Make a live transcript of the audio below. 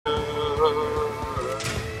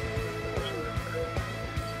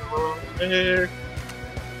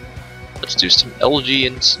Let's do some LG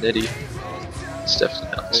and Snitty. It's definitely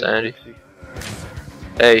not Insanity.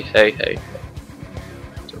 Hey, hey, hey.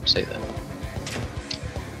 Don't say that.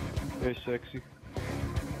 Very sexy.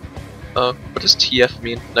 What does TF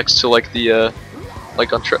mean next to like the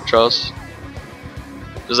like on Trials?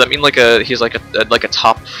 Does that mean like he's like a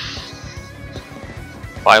top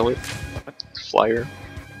pilot? Flyer?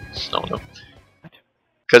 I don't know.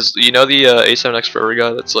 Cause you know the A7X Forever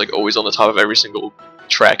guy that's like always on the top of every single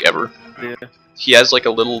track ever? Yeah. He has like a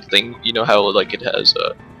little thing, you know how like it has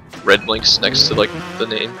red links next to like the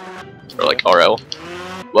name? Or like RL?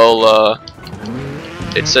 Well,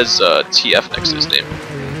 it says TF next to his name.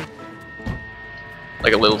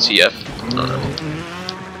 Like a little TF. I don't know.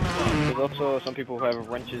 There's also some people who have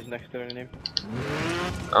wrenches next to their name.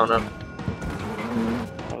 I don't know.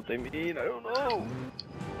 What they mean, I don't know.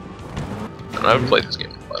 I haven't played this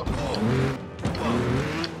game in a while.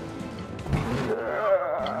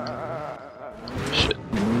 Shit.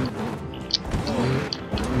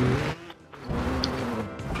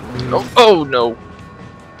 Oh, oh no!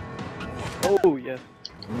 Oh yes.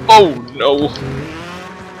 Oh no!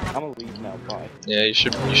 I'm gonna leave now, bye. Yeah, you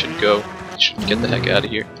should go. You should get the heck out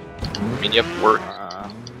of here. I mean, you have to work.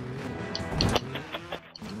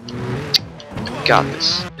 Got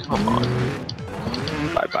this. Come on.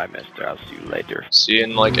 Bye bye, mister. I'll see you later. See you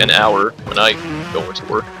in like an hour when I go into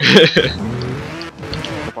work.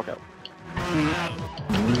 Fuck out.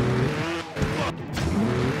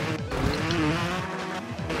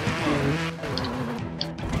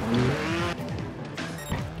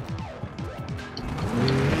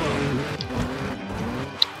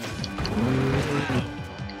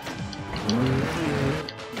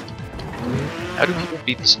 How do people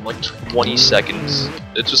beat this in like 20 seconds?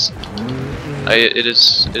 It just, it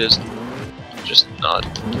is just not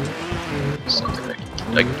something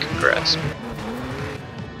I can grasp.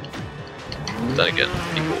 But then again,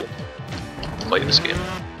 people play this game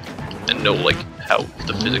and know like how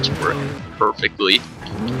the physics work perfectly.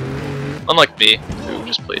 Unlike me, who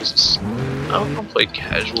just plays this, I don't play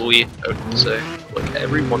casually, I would say. Like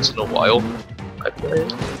every once in a while, I play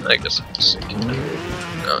it. I guess I'm just casual.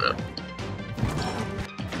 I don't know.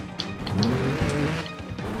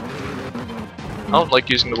 I don't like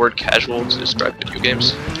using the word casual to describe video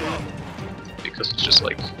games, because it's just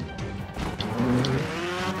like,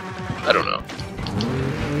 I don't know.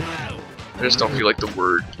 I just don't feel like the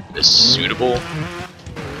word is suitable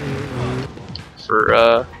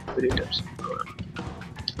for video games. I don't know.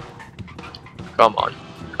 Come on,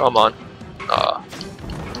 come on. I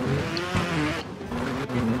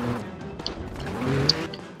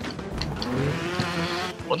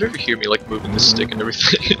wonder if you hear me like moving the stick and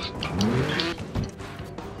everything.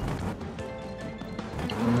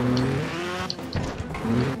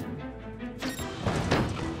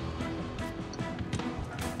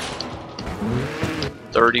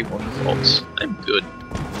 "31 faults. I'm good."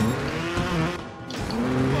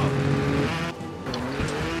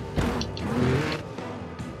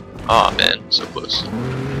 Aw, man, so close.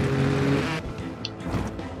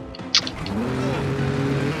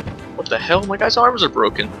 What the hell? My guy's arms are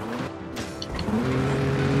broken.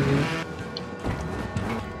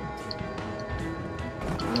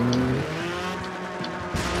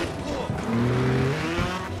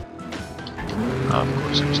 Of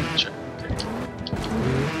course I was gonna check.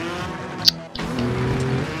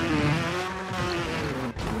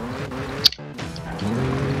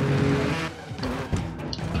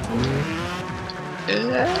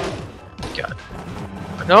 Got it.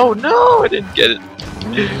 No, no, I didn't get it.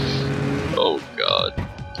 Oh god.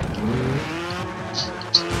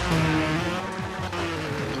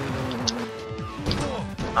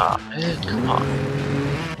 Ah man, come on.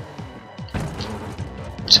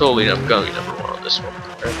 Totally not going number one on this one.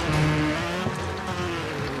 Right?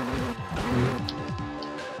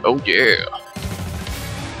 Oh yeah.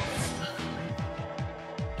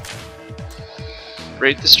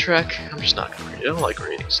 Rate this track? I'm just not gonna rate it. I don't like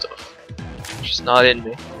rating stuff. It's just not in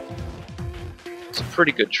me. It's a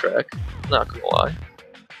pretty good track, not gonna lie.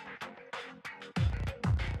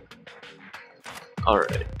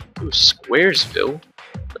 Alright. Ooh, Squaresville.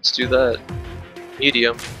 Let's do that.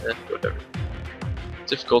 Medium, whatever.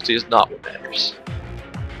 Difficulty is not what matters.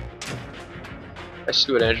 I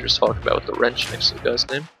see what Andrew's talking about with the wrench next to the guy's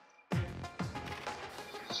name.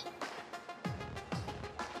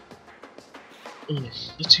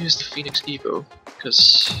 Let's use the Phoenix Evo,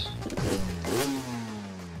 because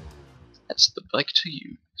that's the bike to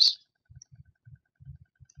use.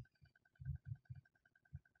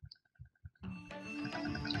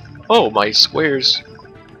 Oh, my squares.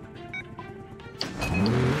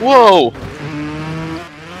 Whoa!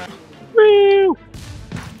 Woo!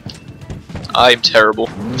 I'm terrible.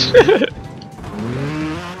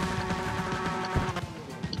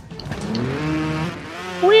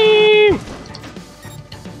 Whee!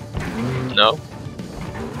 No.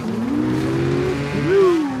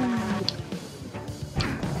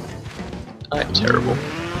 I'm terrible.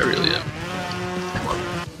 I really am. Come on.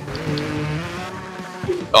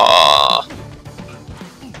 Ah.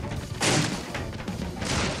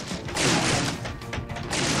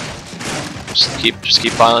 Just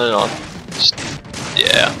keep piling it on. Just,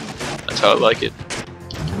 yeah, that's how I like it.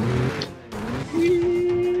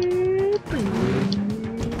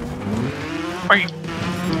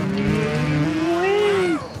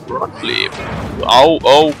 Front flip. Oh,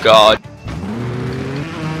 oh god.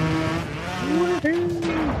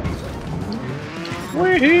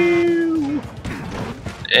 Woohoo!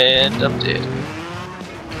 And I'm dead.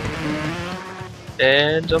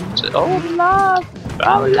 And I'm dead. Oh, I'm alive!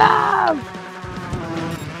 I'm alive!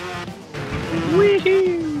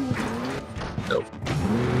 Woohoo! Nope.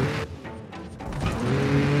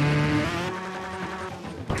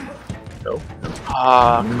 Nope.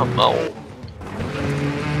 Ah, come on.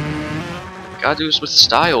 Gotta do this with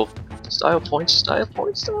style. Style points, style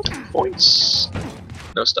points, style points.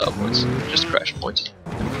 No style points, just crash points.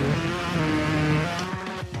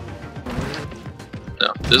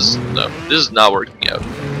 No, this is not working out.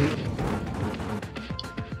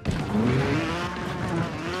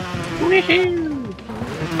 Woohoo!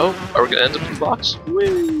 Oh, are we gonna end up in the box?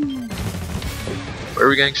 Woo! Where are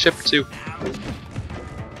we getting shipped to?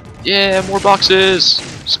 Yeah, more boxes!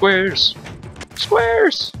 Squares!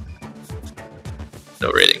 Squares!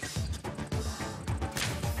 No rating.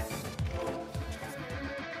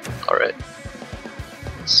 Alright.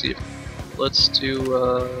 Let's see. Let's do,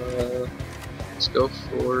 let's go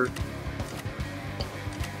for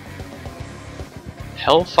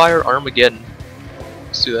Hellfire Armageddon.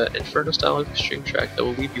 Let's do that. Inferno style extreme track that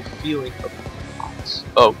will leave you feeling a...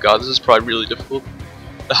 Oh god, this is probably really difficult.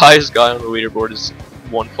 The highest guy on the leaderboard is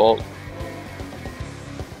one fault.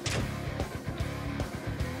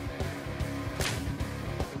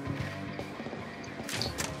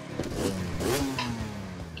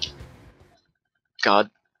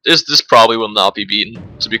 God, this probably will not be beaten,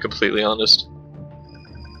 to be completely honest.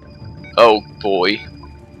 Oh boy.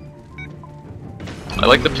 I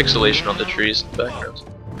like the pixelation on the trees in the background.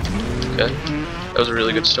 Okay, that was a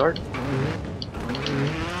really good start.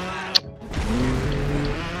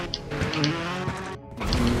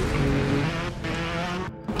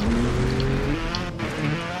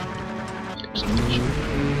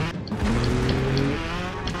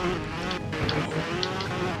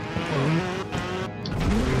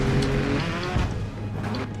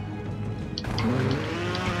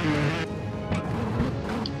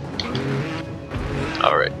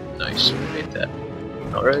 Alright, nice, we made that.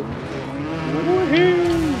 Alright.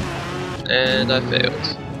 Woohoo! And I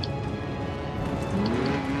failed.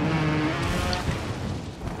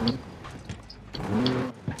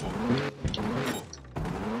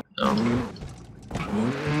 No.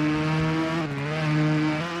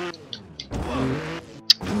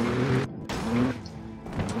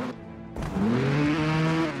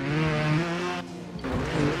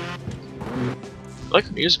 I like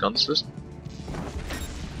the music on this list.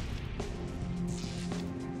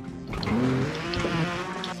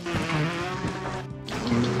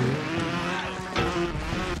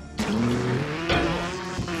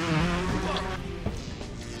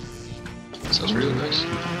 Sounds really nice.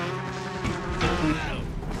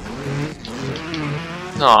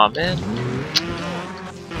 Aw, man.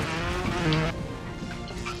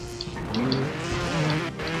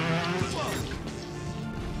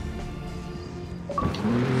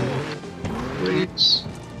 Wait.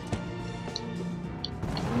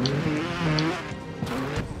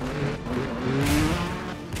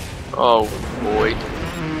 Oh boy.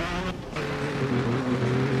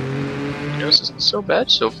 You know, this isn't so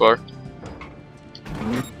bad so far.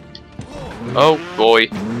 Oh boy.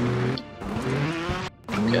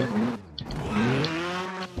 Okay.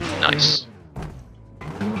 Nice.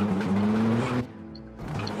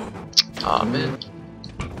 Aw, man.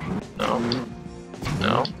 No.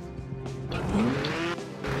 No.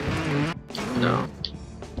 No.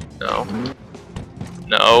 No.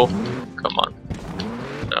 No. Come on.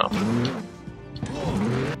 No.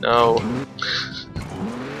 No.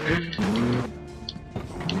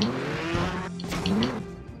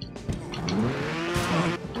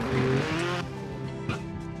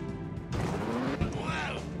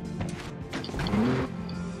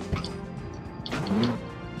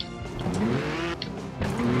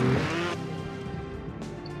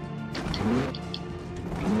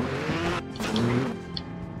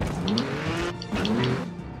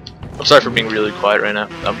 sorry for being really quiet right now.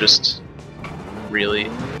 I'm just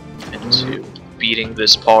really into beating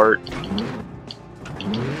this part.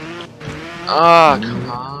 Ah, come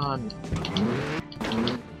on.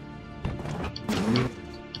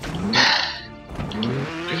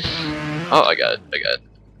 Oh, I got it.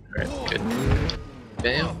 Alright, good.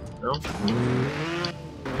 Bam. No. Bam.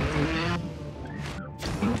 No.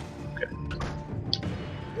 Okay.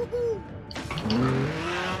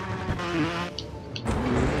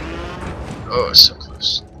 Oh, so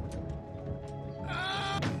close.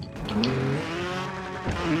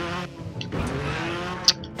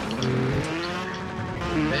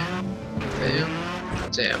 Bam. Bam.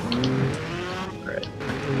 Damn. Alright.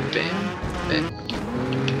 Bam. Bam.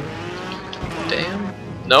 Damn.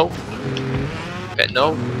 No. Okay,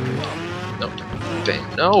 no. No. Bam.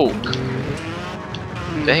 No.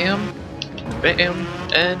 Bam. Bam.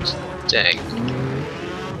 And dang.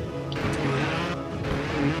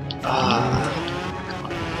 Ah.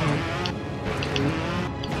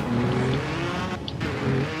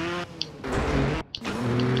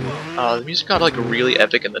 The music got like really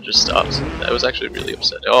epic and then just stopped. That was actually really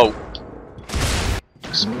upsetting. Oh.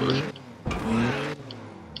 Explosion.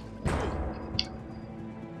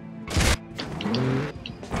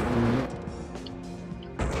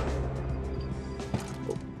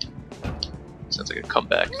 Sounds like a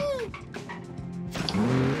comeback.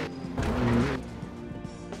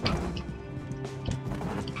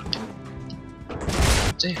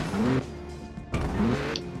 Damn.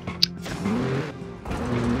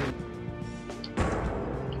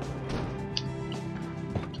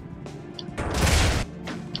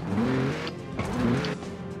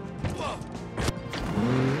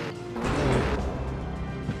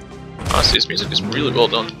 Honestly, this music is really well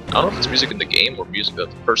done. I don't know if it's music in the game or music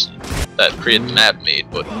that the person that created the map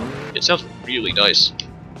made, but it sounds really nice.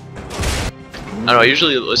 I don't know, I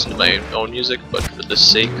usually listen to my own music, but for the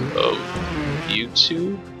sake of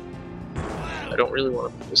YouTube, I don't really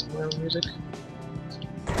want to listen to my own music.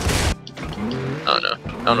 I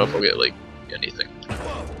don't know if I'll get like anything,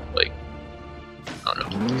 like, I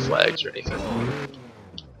don't know, flags or anything.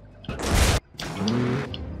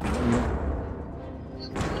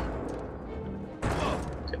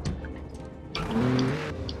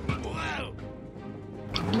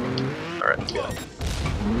 Alright, go.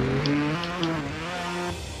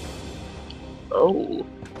 Oh.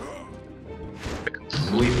 I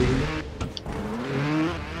completely.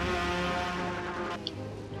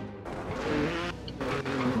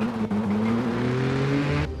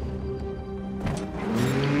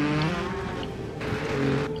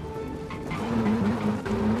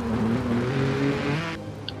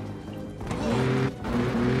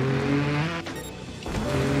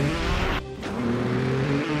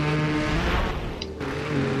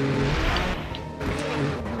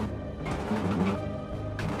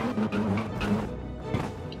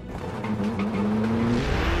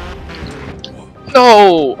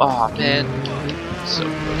 No! Aw, oh, man. So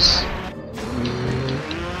close.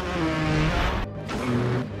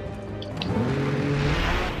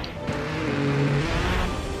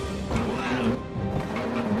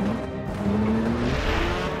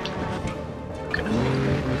 Okay.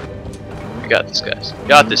 We got this, guys. We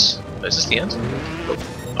got this. Is this the end?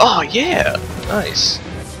 Oh, yeah! Nice.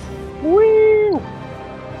 Woo!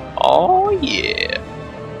 Oh, yeah.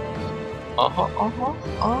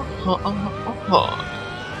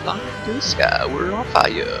 Like the sky, we're on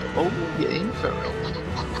fire. Oh yeah, inferno.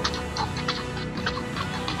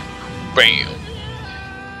 Bam.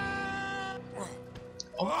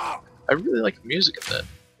 Oh, I really like the music in that.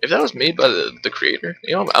 If that was made by the creator,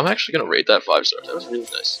 you know, I'm actually gonna rate that 5 stars. That was really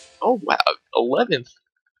nice. Oh wow, 11th.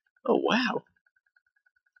 Oh wow.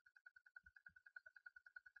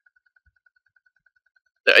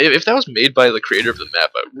 If that was made by the creator of the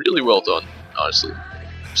map, really well done, honestly.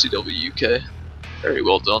 CWUK, very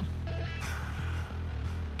well done.